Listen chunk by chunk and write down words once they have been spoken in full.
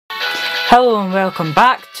Hello and welcome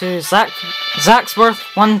back to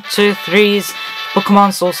Zacksworth123's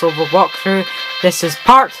Pokemon Soul Silver walkthrough. This is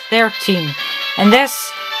part 13. In this,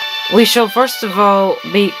 we shall first of all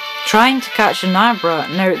be trying to catch an abra.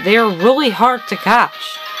 Now, they are really hard to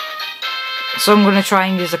catch, so I'm going to try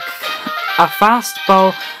and use a fast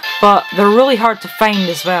ball, but they're really hard to find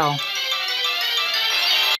as well.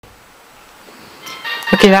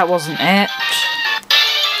 Okay, that wasn't it.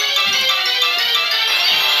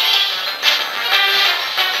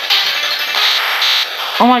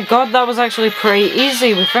 Oh my god, that was actually pretty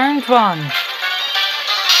easy. We found one.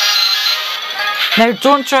 Now,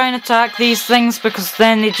 don't try and attack these things because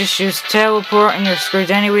then they just use teleport and you're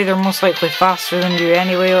screwed anyway. They're most likely faster than you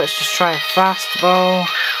anyway. Let's just try a fast ball.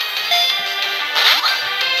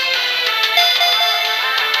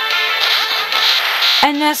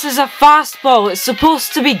 And this is a fast ball. It's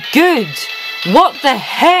supposed to be good. What the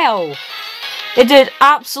hell? It did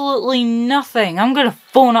absolutely nothing. I'm gonna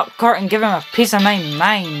phone up Kurt and give him a piece of my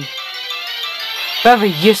mind. Bit of a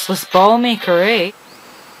useless ball maker, eh?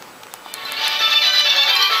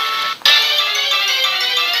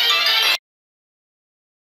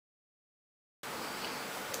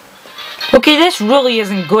 Okay, this really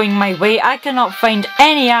isn't going my way. I cannot find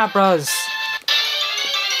any abras.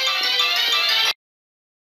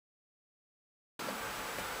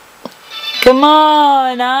 Come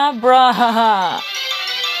on, abra!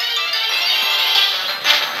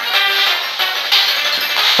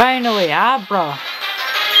 Finally, abra.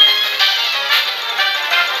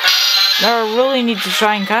 Now I really need to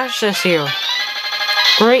try and catch this here.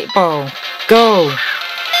 Great ball. Go.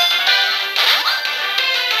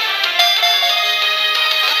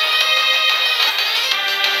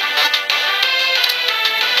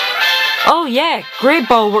 Oh yeah, great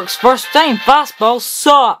ball works first time. Fast ball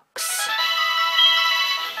sucks.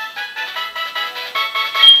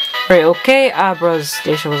 Right, okay, Abra's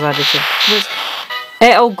data was added to this.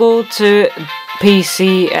 It'll go to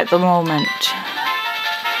PC at the moment.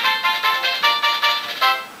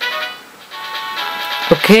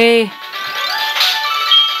 Okay.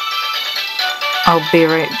 I'll be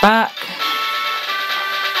right back.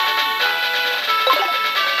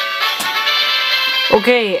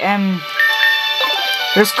 Okay,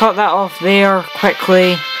 just cut that off there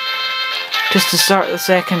quickly, just to start the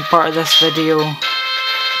second part of this video.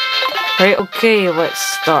 Right, okay, let's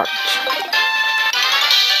start.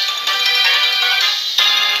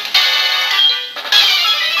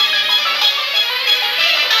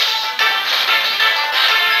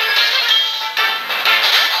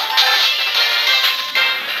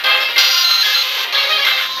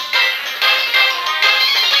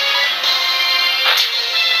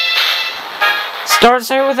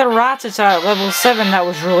 Starts out with a Rattata at level 7, that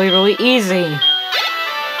was really easy.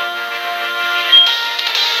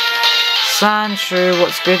 Sandshrew,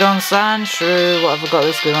 what's good on Sandshrew? What have I got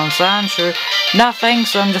that's good on Sandshrew? Nothing,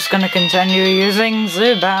 so I'm just going to continue using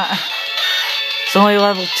Zubat. It's only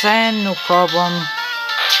level 10, no problem.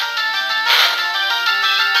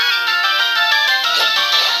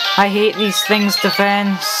 I hate these things'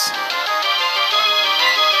 defense.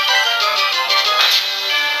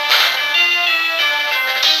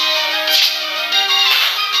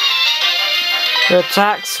 The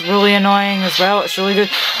attack's really annoying as well, it's really good.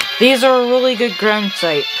 These are a really good ground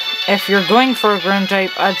type. If you're going for a ground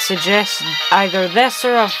type, I'd suggest either this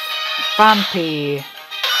or a Phanpy.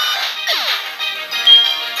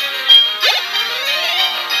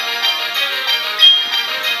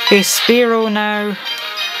 Okay, Spearow now.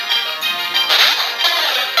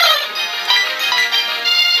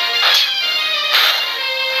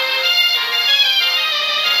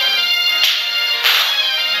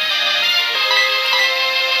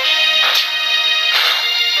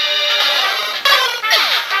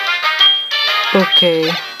 Okay,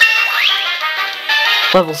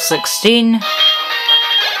 level 16.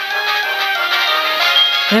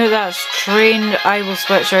 Now that's trained, I will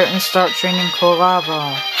switch out and start training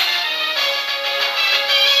Colava.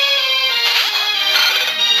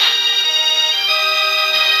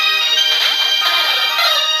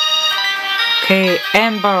 Okay,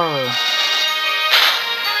 Ember.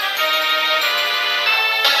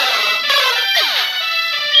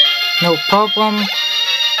 No problem.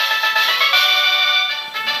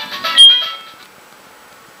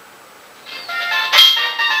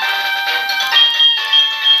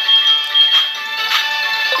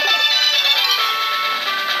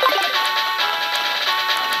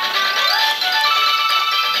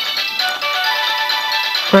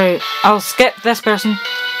 Right, I'll skip this person.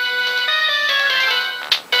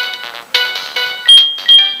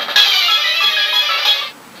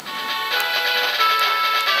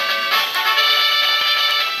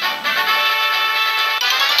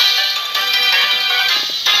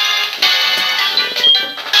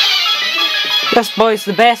 This boy's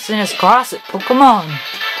the best in his class at Pokemon.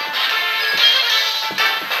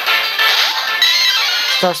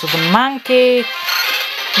 Starts with a Mankey.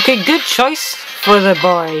 Okay, good choice for the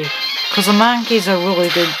boy, because a Mankey's a really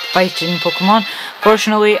good fighting Pokemon.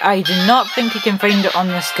 Fortunately, I do not think you can find it on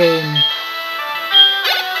this game.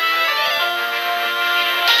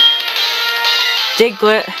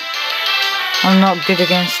 Diglett. I'm not good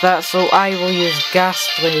against that, so I will use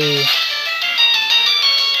Ghastly.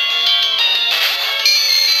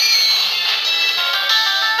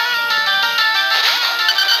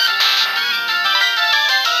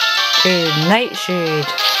 Okay, Nightshade.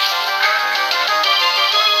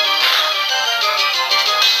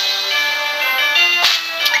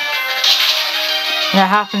 And it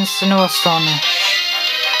happens to no Astonish.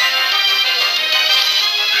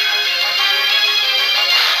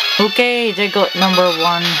 Okay, Diglett number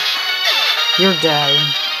 1. You're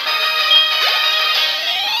down.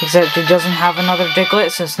 Except he doesn't have another Diglett,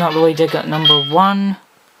 so it's not really Diglett number 1.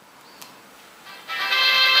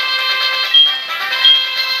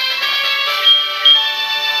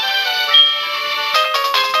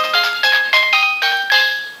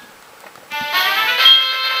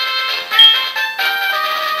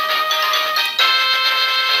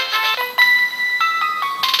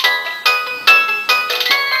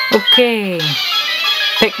 Okay,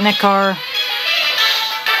 Picnicker.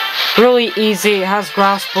 Really easy, it has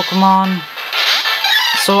grass Pokemon.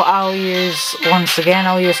 So I'll use, once again,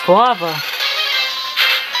 I'll use Quilava.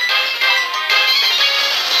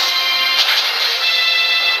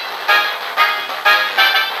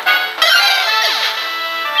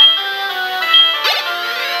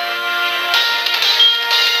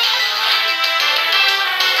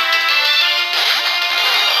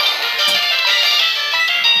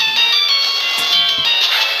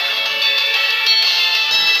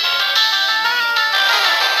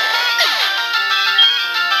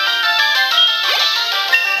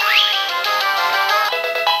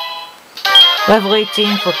 Level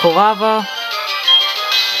 18 for Quilava.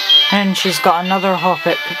 And she's got another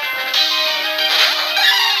Hoppip.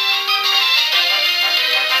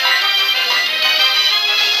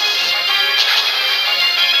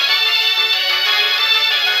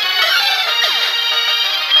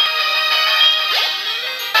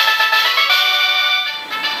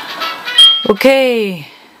 Okay.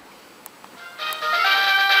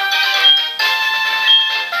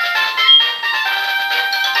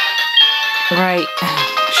 Right,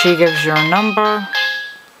 she gives you a number.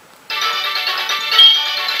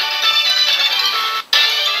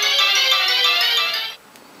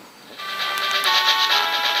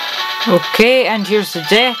 Okay, and here's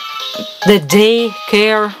the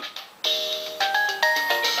daycare.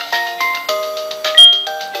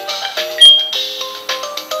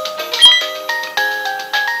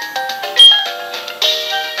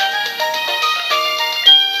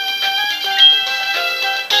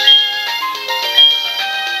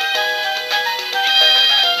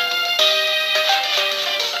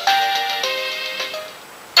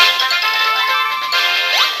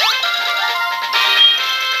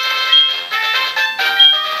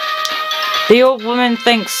 The old woman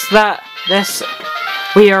thinks that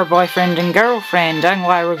we are boyfriend and girlfriend, and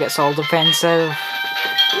Lyra gets all defensive.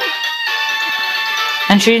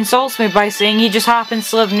 And she insults me by saying he just happens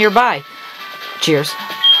to live nearby. Cheers.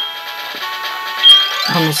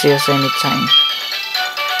 Come to see us anytime.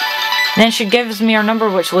 Then she gives me her number,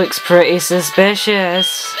 which looks pretty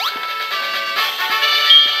suspicious.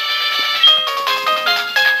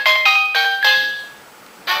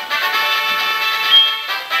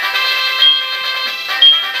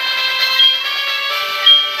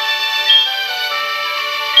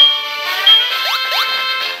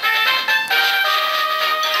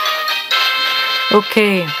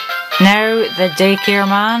 Okay, now the daycare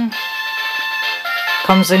man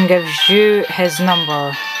comes and gives you his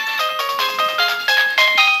number.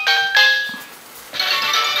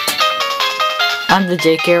 And the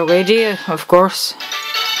daycare lady, of course.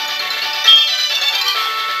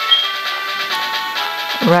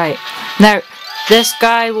 Right, now this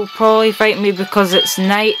guy will probably fight me because it's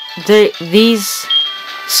night. These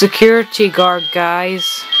security guard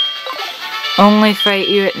guys only fight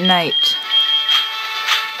you at night.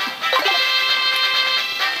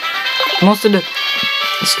 Most of the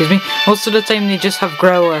time they just have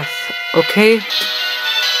Growlithe, okay?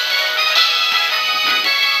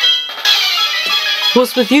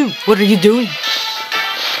 What's with you? What are you doing?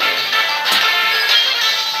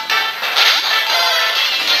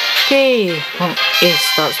 Okay, well, Ace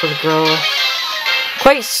starts with a Growlithe.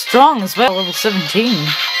 Quite strong as well, level 17.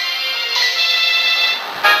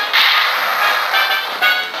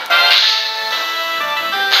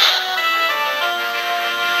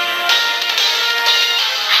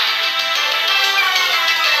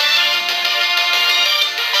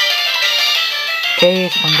 Okay,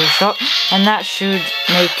 Thundershot. And that should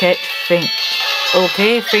make it faint.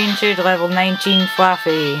 Okay, fainted, level 19,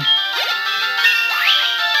 Fluffy.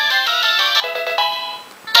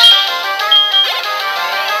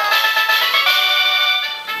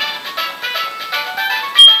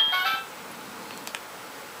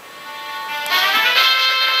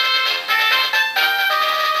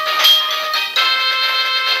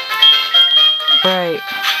 Right.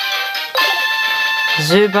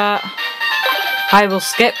 Zubat. I will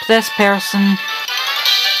skip this person.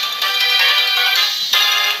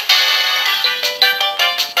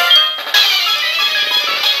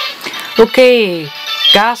 Okay,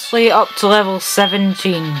 Ghastly up to level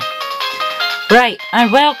 17. Right,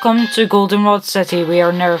 and welcome to Goldenrod City. We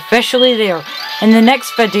are now officially there. In the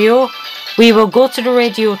next video, we will go to the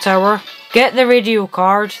radio tower, get the radio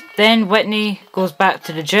card, then Whitney goes back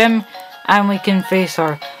to the gym, and we can face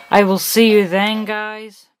her. I will see you then,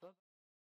 guys.